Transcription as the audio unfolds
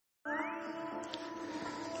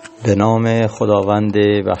به نام خداوند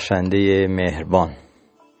بخشنده مهربان.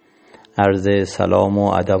 عرض سلام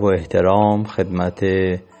و ادب و احترام خدمت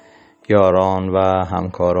یاران و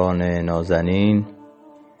همکاران نازنین.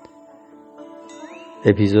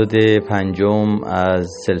 اپیزود پنجم از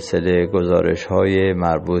سلسله گزارش‌های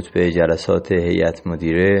مربوط به جلسات هیئت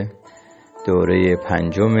مدیره دوره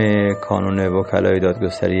پنجم کانون وکلای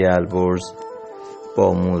دادگستری البرز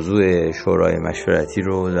با موضوع شورای مشورتی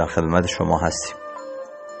رو در خدمت شما هستیم.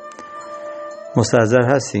 مستحضر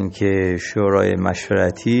هستیم که شورای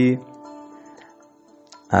مشورتی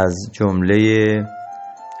از جمله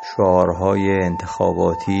شعارهای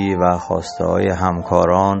انتخاباتی و خواسته‌های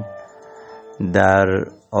همکاران در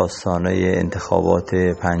آستانه انتخابات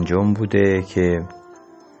پنجم بوده که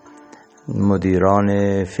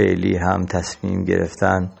مدیران فعلی هم تصمیم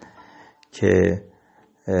گرفتن که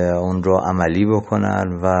اون رو عملی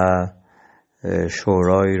بکنن و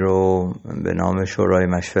شورای رو به نام شورای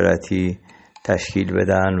مشورتی تشکیل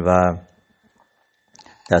بدن و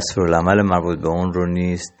دستورالعمل مربوط به اون رو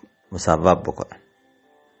نیز مصوب بکنن.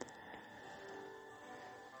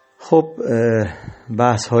 خب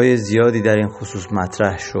بحث های زیادی در این خصوص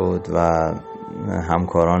مطرح شد و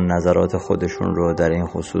همکاران نظرات خودشون رو در این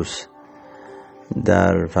خصوص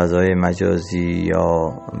در فضای مجازی یا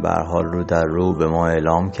به هر حال رو در رو به ما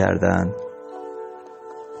اعلام کردند.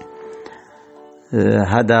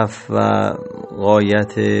 هدف و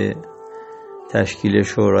غایت تشکیل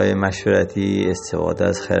شورای مشورتی استفاده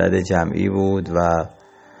از خرد جمعی بود و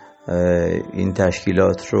این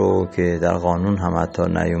تشکیلات رو که در قانون هم حتی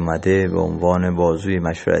نیومده به عنوان بازوی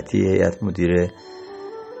مشورتی هیئت مدیره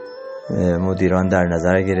مدیران در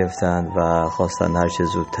نظر گرفتند و خواستند هر چه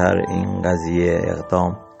زودتر این قضیه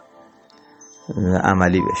اقدام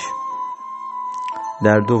عملی بشه.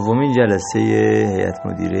 در دومین جلسه هیئت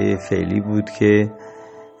مدیره فعلی بود که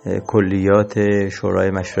کلیات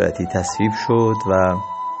شورای مشورتی تصویب شد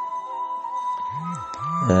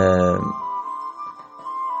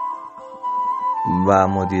و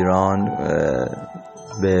مدیران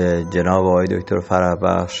به جناب آقای دکتر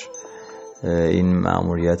فرحبخش این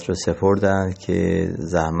مأموریت رو سپردند که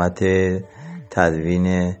زحمت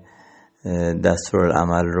تدوین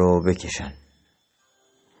دستورالعمل رو بکشن.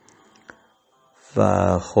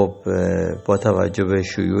 و خب با توجه به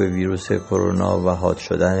شیوع ویروس کرونا و حاد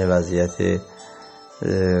شدن وضعیت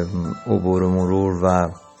عبور و مرور و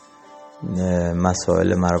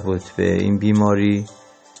مسائل مربوط به این بیماری،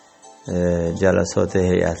 جلسات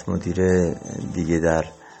هیئت مدیره دیگه در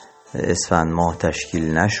اسفند ماه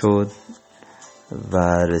تشکیل نشد و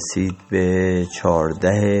رسید به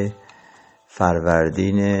 14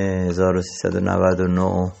 فروردین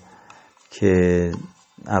 1399 که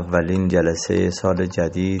اولین جلسه سال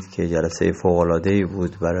جدید که جلسه فوق‌العاده‌ای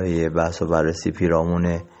بود برای بحث و بررسی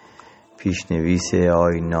پیرامون پیشنویس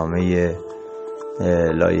آیین‌نامه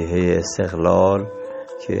لایحه استقلال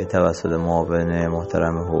که توسط معاون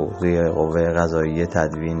محترم حقوقی قوه قضاییه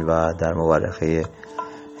تدوین و در مورخه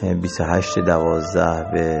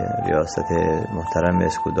 28/12 به ریاست محترم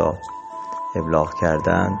اسکودا ابلاغ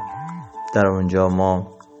کردند. در اونجا ما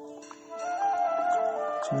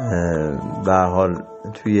به هر حال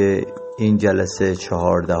توی این جلسه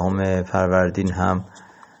 14 فروردین هم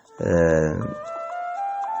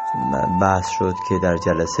بحث شد که در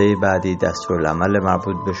جلسه بعدی دستورالعمل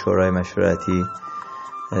مربوط به شورای مشورتی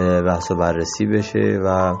بحث و بررسی بشه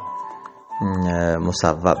و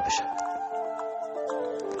مصوب بشه.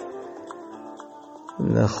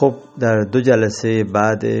 خب در دو جلسه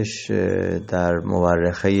بعدش در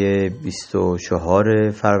مورخه 24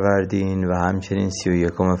 فروردین و همچنین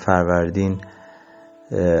 31 فروردین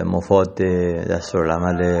مفاد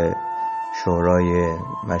دستورالعمل شورای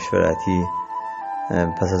مشورتی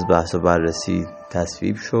پس از بحث و بررسی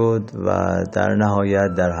تصویب شد و در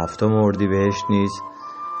نهایت در 7 اردیبهشت نیز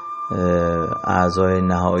اعضای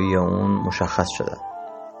نهایی اون مشخص شدند.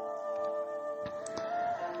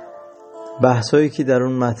 بحثایی که در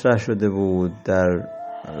اون مطرح شده بود در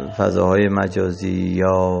فضاهای مجازی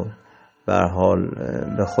یا به هر حال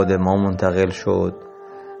به خود ما منتقل شد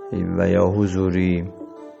و یا حضوری،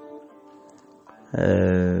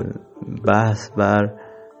 بحث بر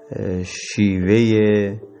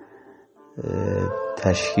شیوه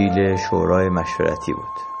تشکیل شورای مشورتی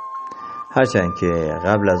بود. هرچند که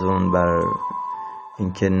قبل از اون بر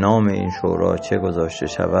اینکه نام این شورا چه گذاشته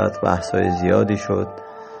شود بحث‌های زیادی شد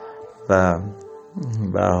و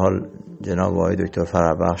به هر حال جناب آقای دکتر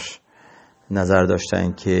فرحبخش نظر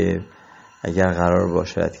داشتن که اگر قرار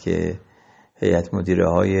باشد که هیئت مدیره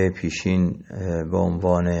های پیشین به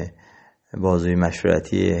عنوان بازوی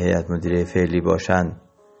مشورتی هیئت مدیره فعلی باشند،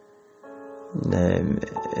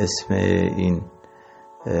 اسم این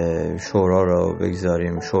شورا رو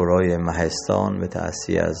بگذاریم شورای مهستان به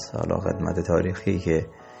تأسی از حالا خدمت تاریخی که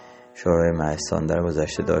شورای مهستان در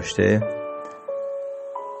گذشته داشته،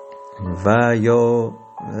 و یا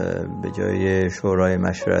به جای شورای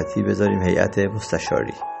مشورتی بذاریم هیئت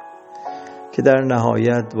مستشاری که در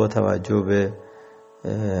نهایت با توجه به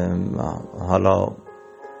حالا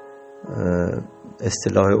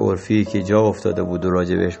اصطلاح عرفی که جا افتاده بود و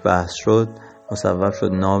راجع بهش بحث شد مصوب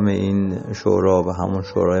شد نام این شورا و همون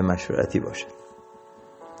شورای مشورتی باشه.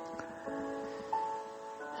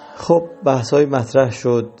 خب بحث‌های مطرح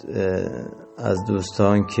شد از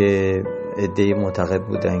دوستان که عده‌ای معتقد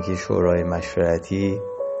بودن که شورای مشورتی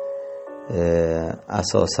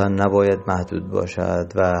اساساً نباید محدود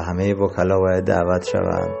باشد و همه وکلا باید دعوت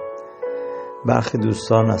شوند. برخی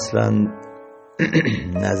دوستان اصلاً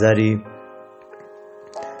نظری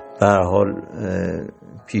به هر حال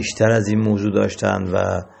پیشتر از این موضوع داشتند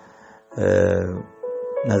و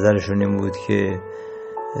نظرشون این بود که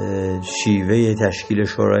شیوه تشکیل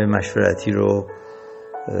شورای مشورتی رو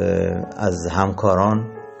از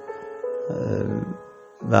همکاران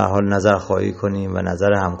به هر حال نظر خواهی کنیم و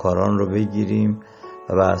نظر همکاران رو بگیریم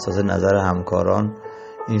و بر اساس نظر همکاران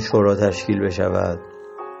این شورا تشکیل بشود.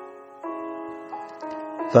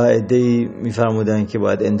 و عده‌ای می‌فرمودند که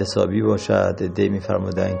باید انتصابی باشد، عده‌ای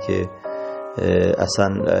می‌فرمودند که اصلا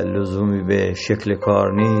لزومی به شکل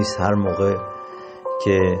کار نیست. هر موقع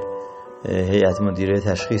که هیئت مدیره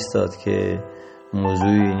تشخیص داد که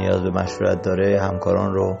موضوعی نیاز به مشورت داره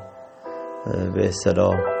همکاران رو به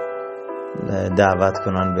اصطلاح دعوت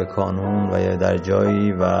کنن به کانون و یا در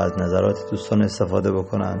جایی و از نظرات دوستان استفاده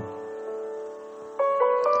بکنن.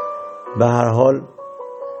 به هر حال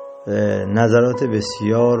نظرات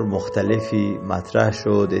بسیار مختلفی مطرح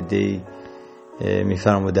شد. عده‌ای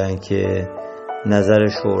می‌فرمودند که نظر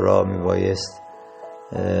شورا میبایست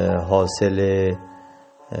حاصل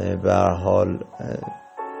به هر حال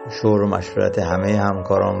شور و مشورت همه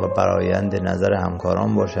همکاران و برآیند نظر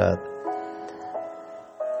همکاران باشد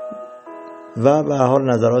و به هر حال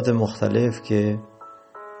نظرات مختلف که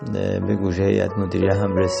به گوش هیئت مدیره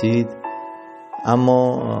هم رسید.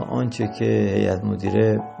 اما آنچه که هیئت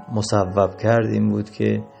مدیره مصوب کرد این بود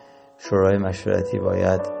که شورای مشورتی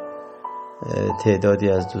باید تعدادی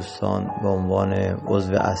از دوستان به عنوان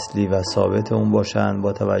عضو اصلی و ثابت اون باشند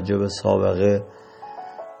با توجه به سابقه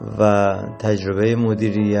و تجربه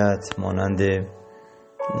مدیریت مانند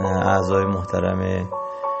اعضای محترم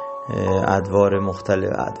ادوار مختلف،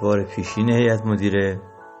 ادوار پیشین هیئت مدیره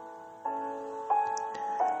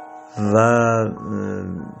و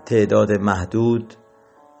تعداد محدود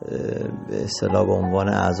به اصطلاح به عنوان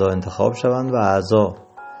اعضا انتخاب شوند و اعضا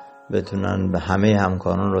بتونن به همه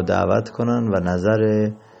همکاران رو دعوت کنن و نظر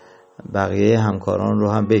بقیه همکاران رو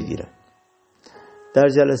هم بگیرن. در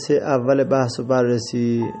جلسه اول بحث و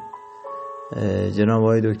بررسی جناب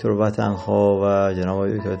آقای دکتر وطنخواه و جناب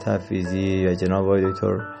آقای دکتر تفویضی و جناب آقای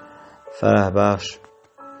دکتر فرح بخش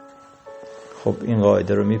خب این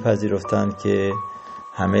قاعده رو میپذیرفتند که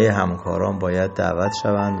همه همکاران باید دعوت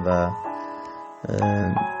شوند و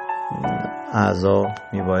اعضا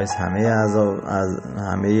میبایست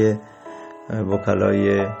همه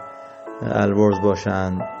وکلای البرز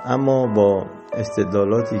باشند. اما با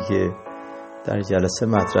استدلالاتی که در جلسه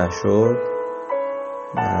مطرح شد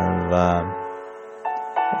و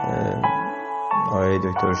آقای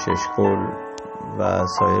دکتر ششکل و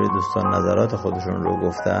سایر دوستان نظرات خودشون رو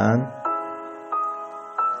گفتن،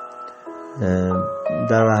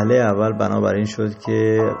 در وهله اول بنابراین شد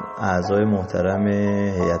که اعضای محترم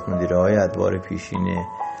هیئت مدیره های ادوار پیشین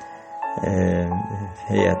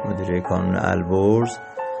هیئت مدیره کانون البرز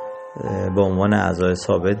به عنوان اعضای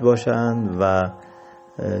ثابت باشند و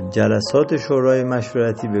جلسات شورای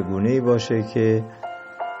مشورتی به گونه‌ای باشه که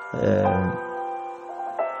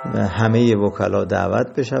همه وکلا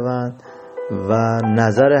دعوت بشوند و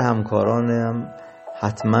نظر همکاران هم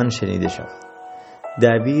حتما شنیده شود.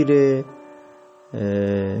 دبیر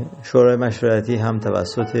شورای مشورتی هم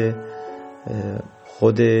توسط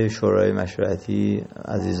خود شورای مشورتی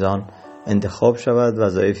عزیزان انتخاب شود.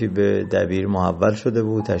 وظایفی به دبیر محول شده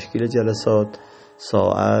بود: تشکیل جلسات،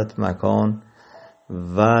 ساعت، مکان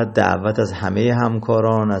و دعوت از همه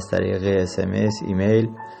همکاران از طریق SMS، ایمیل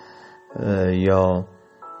یا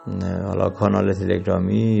حالا کانال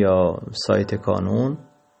تلگرامی یا سایت کانون.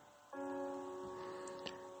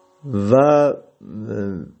 و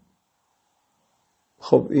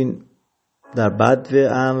خب این در بدو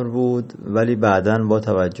امر بود، ولی بعداً با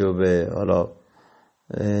توجه به حالا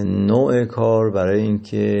نوع کار، برای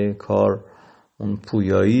اینکه کار اون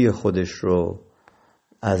پویایی خودش رو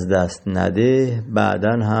از دست نده،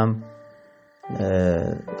 بعداً هم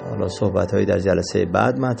حالا صحبت‌هایی در جلسه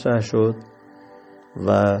بعد مطرح شد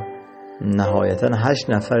و نهایتاً 8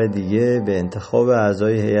 نفر دیگه به انتخاب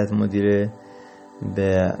اعضای هیئت مدیره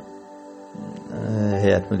به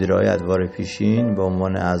هیئت مدیره‌های ادوار پیشین به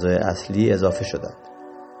عنوان اعضای اصلی اضافه شدند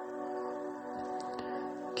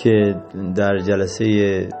که در جلسه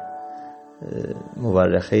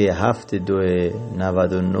مورخه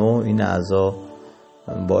 7/2/99 این اعضا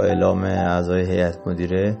با اعلام اعضای هیئت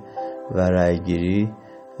مدیره و رأیگیری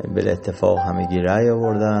به اتفاق همگی رأی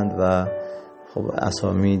آوردند و خب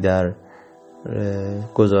اسامی در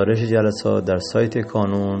گزارش جلسات در سایت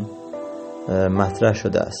کانون مطرح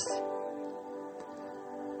شده است.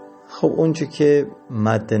 خب اونچه که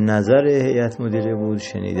مد نظر هیئت مدیره بود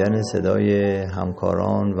شنیدن صدای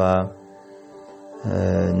همکاران و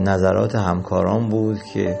نظرات همکاران بود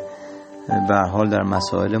که به هر حال در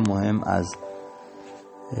مسائل مهم از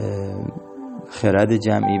خرد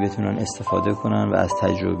جمعی بتونن استفاده کنن و از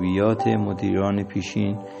تجربیات مدیران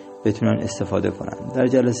پیشین بتونن استفاده کنن. در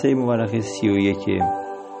جلسه مورخه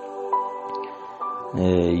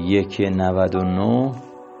 31/1/99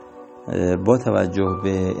 با توجه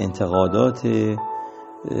به انتقادات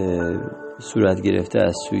صورت گرفته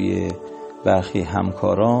از سوی برخی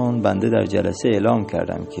همکاران بنده در جلسه اعلام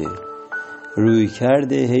کردم که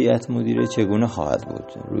رویکرد هیئت مدیره چگونه خواهد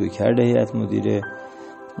بود. رویکرد هیئت مدیره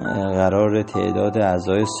قرار تعداد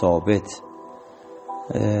اعضای ثابت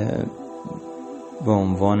به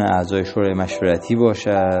عنوان اعضای شورای مشورتی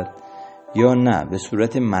باشد یا نه به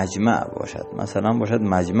صورت مجمع باشد، مثلا باشد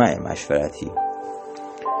مجمع مشورتی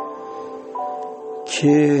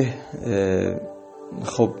که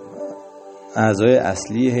خب اعضای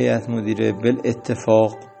اصلی هیئت مدیره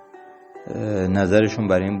بالاتفاق نظرشون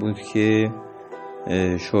بر این بود که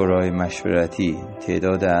شورای مشورتی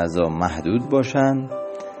تعداد اعضا محدود باشن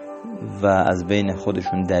و از بین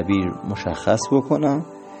خودشون دبیر مشخص بکنن،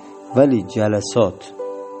 ولی جلسات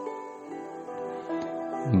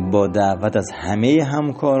با دعوت از همه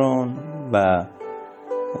همکاران و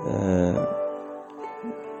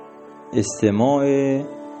استماع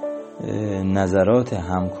نظرات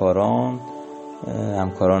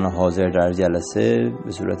همکاران حاضر در جلسه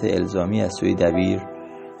به صورت الزامی از سوی دبیر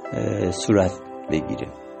صورت بگیره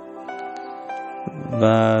و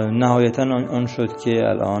نهایتا آن شد که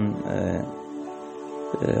الان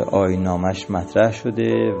آیین‌نامش مطرح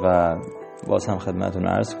شده و باز هم خدمتتون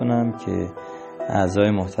عرض کنم که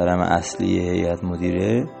اعضای محترم اصلی هیئت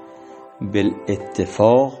مدیره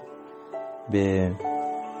بالاتفاق به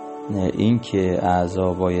این که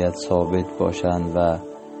اعضا باید ثابت باشند و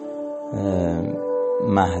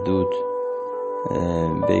محدود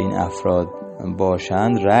به این افراد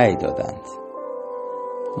باشند رأی دادند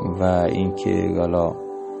و اینکه حالا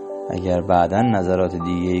اگر بعداً نظرات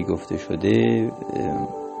دیگه‌ای گفته شده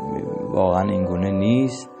واقعاً این گونه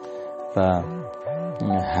نیست و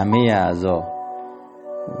همه اعضا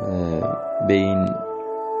به این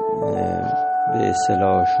به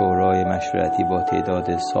اصطلاح شورای مشورتی با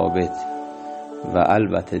تعداد ثابت و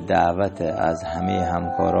البته دعوت از همه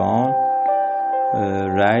همکاران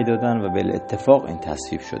رأی دادن و بالاتفاق این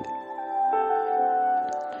تصویب شده.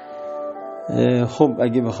 خب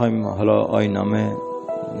اگه بخوایم حالا آیین‌نامه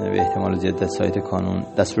به احتمال زیاد در سایت کانون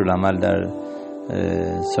دستورالعمل در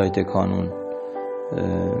سایت کانون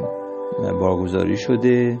بارگذاری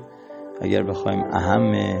شده، اگر بخوایم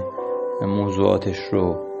اهم موضوعاتش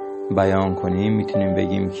رو بیان کنیم میتونیم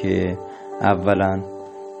بگیم که اولا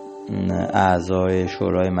اعضای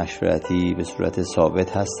شورای مشورتی به صورت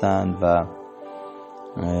ثابت هستند و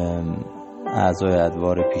اعضای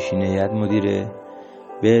ادوار پیشین هیئت مدیره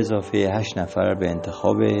به اضافه 8 نفر به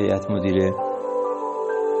انتخاب هیئت مدیره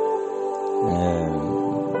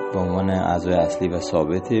به عنوان اعضای اصلی و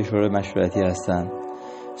ثابت شورای مشورتی هستند.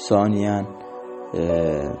 ثانیاً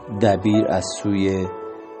دبیر از سوی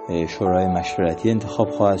شورای مشورتی انتخاب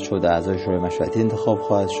خواهد شد، اعضای شورای مشورتی انتخاب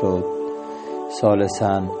خواهد شد.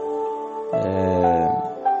 ثالثاً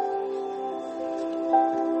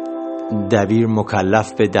دبیر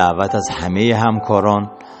مکلف به دعوت از همه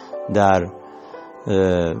همکاران در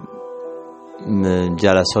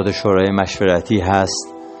جلسات شورای مشورتی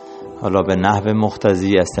هست، حالا به نحو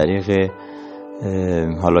مقتضی از طریق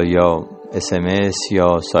حالا یا SMS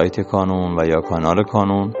یا سایت کانون و یا کانال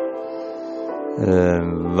کانون،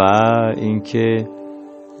 و اینکه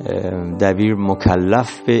دبیر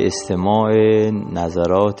مکلف به استماع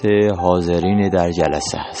نظرات حاضرین در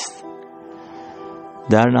جلسه است.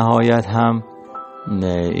 در نهایت هم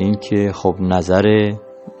اینکه خب نظر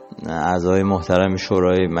اعضای محترم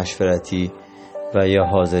شورای مشورتی و یا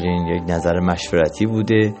حاضرین یک نظر مشورتی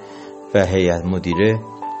بوده و هیئت مدیره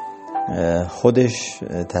خودش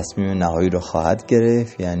تصمیم نهایی رو خواهد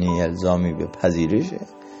گرفت، یعنی الزامی به پذیرش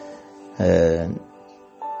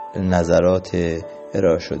نظرات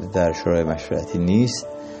ارائه شده در شورای مشورتی نیست،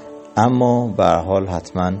 اما به هر حال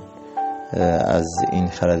حتما از این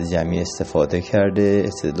خرد جمعی استفاده کرده،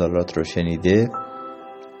 استدلالات رو شنیده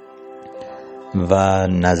و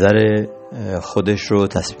نظر خودش رو،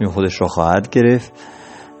 تصمیم خودش رو خواهد گرفت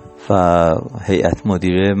و هیئت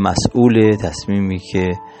مدیره مسئول تصمیمی که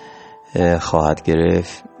خواهد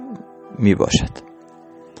گرفت می باشد.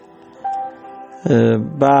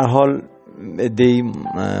 به هر حال عده‌ای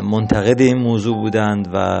منتقد این موضوع بودند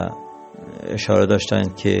و اشاره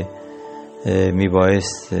داشتند که می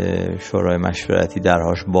بایست شورای مشورتی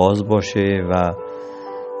درهاش باز باشه و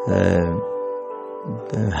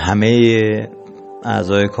همه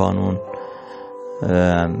اعضای کانون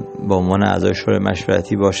با عنوان اعضای شورای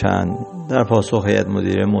مشورتی باشند. در پاسخ هیئت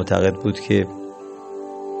مدیره معتقد بود که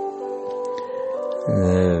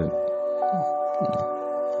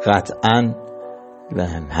قطعاً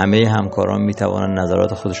همه همکاران میتوانند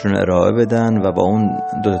نظرات خودشون ارائه بدن و با اون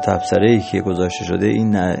دو تبصره‌ای که گذاشته شده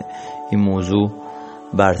این موضوع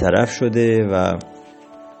برطرف شده و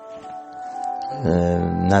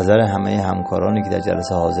نظر همه همکارانی که در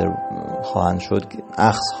جلسه حاضر خواهند شد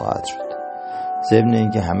اخذ خواهد شد، ضمن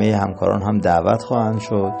اینکه همه همکاران هم دعوت خواهند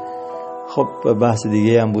شد. خب بحث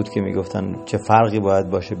دیگه هم بود که میگفتن چه فرقی باید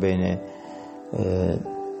باشه بین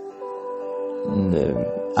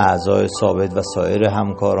اعضای ثابت و سایر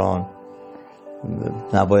همکاران،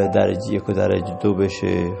 نباید درجه 1 و درجه 2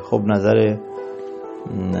 بشه. خب نظر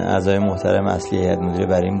اعضای محترم اصلی هیئت مدیره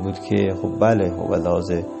بر این بود که خب بله، خب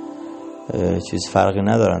لازم چیز فرقی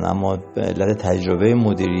ندارن، اما به علت تجربه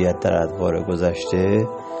مدیریت در ادوار گذشته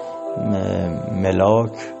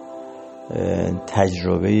ملاک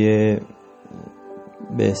تجربه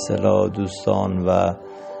به اصطلاح دوستان و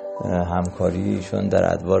همکاریشون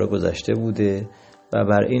در ادوار گذشته بوده و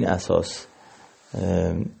بر این اساس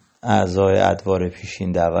اعضای ادوار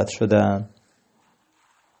پیشین دعوت شدن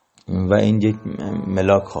و این یک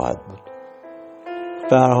ملاک خواهد بود.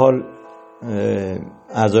 به هر حال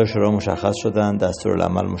اعضای شورا مشخص شدن،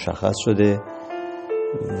 دستورالعمل مشخص شده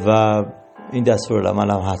و این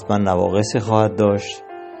دستورالعمل هم حتما نواقصی خواهد داشت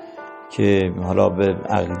که حالا به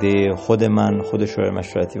عقیده خود من، خود شورای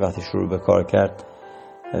مشورتی وقتی شروع به کار کرد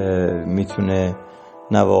میتونه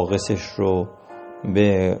نواقصش رو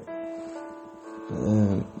به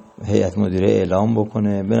هیئت مدیره اعلام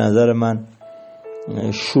بکنه. به نظر من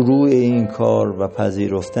شروع این کار و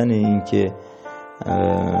پذیرفتن این که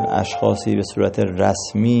اشخاصی به صورت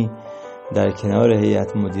رسمی در کنار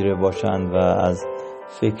هیئت مدیره باشند و از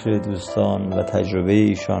فکر دوستان و تجربه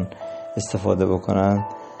ایشان استفاده بکنند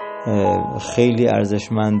خیلی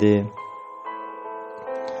ارزشمنده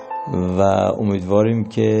و امیدواریم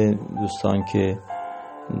که دوستان که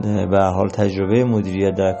به هر حال تجربه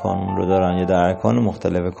مدیریت در کانون رو دارن یا در ارکان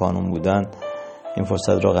مختلف کانون بودن این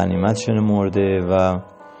فرصت رو غنیمت شمرده و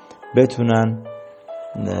بتونن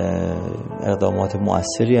اقدامات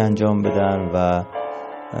مؤثری انجام بدن و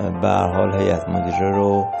به هر حال هیئت مدیره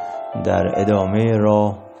رو در ادامه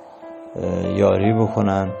راه یاری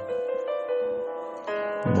بکنن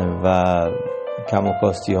و کم و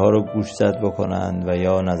کاستی ها رو گوشزد بکنن و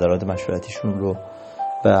یا نظرات مشورتیشون رو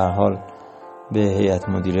به هر حال به هیئت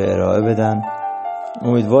مدیره ارائه بدن.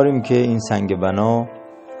 امیدواریم که این سنگ بنا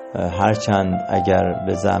هرچند اگر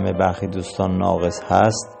به زعم برخی دوستان ناقص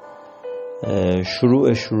هست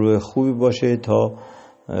شروع خوبی باشه تا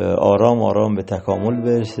آرام آرام به تکامل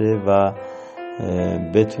برسه و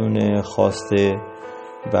بتونه خواسته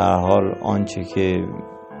به هر حال آنچه که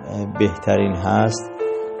بهترین هست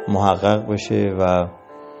محقق بشه و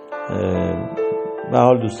به هر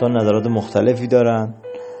حال دوستان نظرات مختلفی دارن.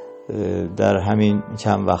 در همین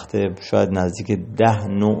چند وقته شاید نزدیک 10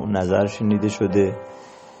 نوع نظر شنیده شده.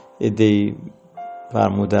 عده‌ای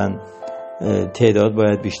فرمودن تعداد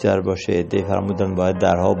باید بیشتر باشه، عده‌ای فرمودن باید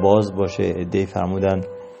درها باز باشه، عده‌ای فرمودن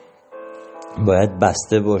باید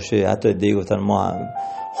بسته باشه، حتی عده‌ای گفتن ما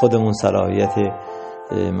خودمون صلاحیت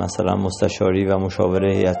مثلا مستشاری و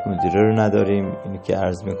مشاوره هیئت مدیره رو نداریم. اینی که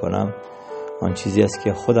عرض میکنم آن چیزی است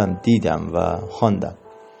که خودم دیدم و خواندم.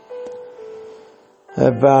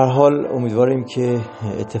 به هر حال امیدواریم که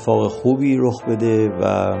اتفاق خوبی رخ بده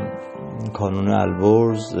و کانون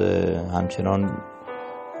البرز همچنان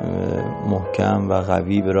محکم و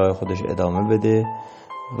قوی به راه خودش ادامه بده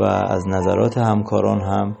و از نظرات همکاران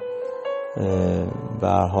هم به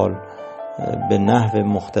هر حال به نحو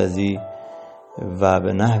مقتضی و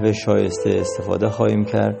به نحو شایسته استفاده خواهیم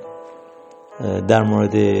کرد. در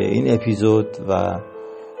مورد این اپیزود و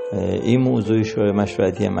این موضوع شورای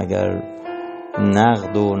مشورتی هم اگر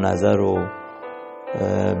نقد و نظر و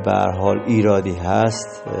به هر حال ایرادی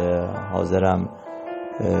هست حاضرم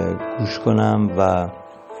گوش کنم و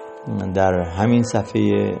در همین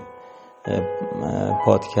صفحه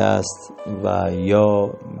پادکست و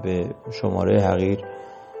یا به شماره حقیر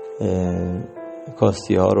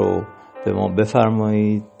کاستی ها رو به ما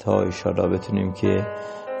بفرمایید تا انشاءالله بتونیم که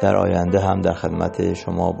در آینده هم در خدمت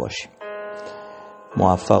شما باشیم.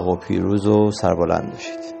 موفق و پیروز و سربلند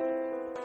باشید.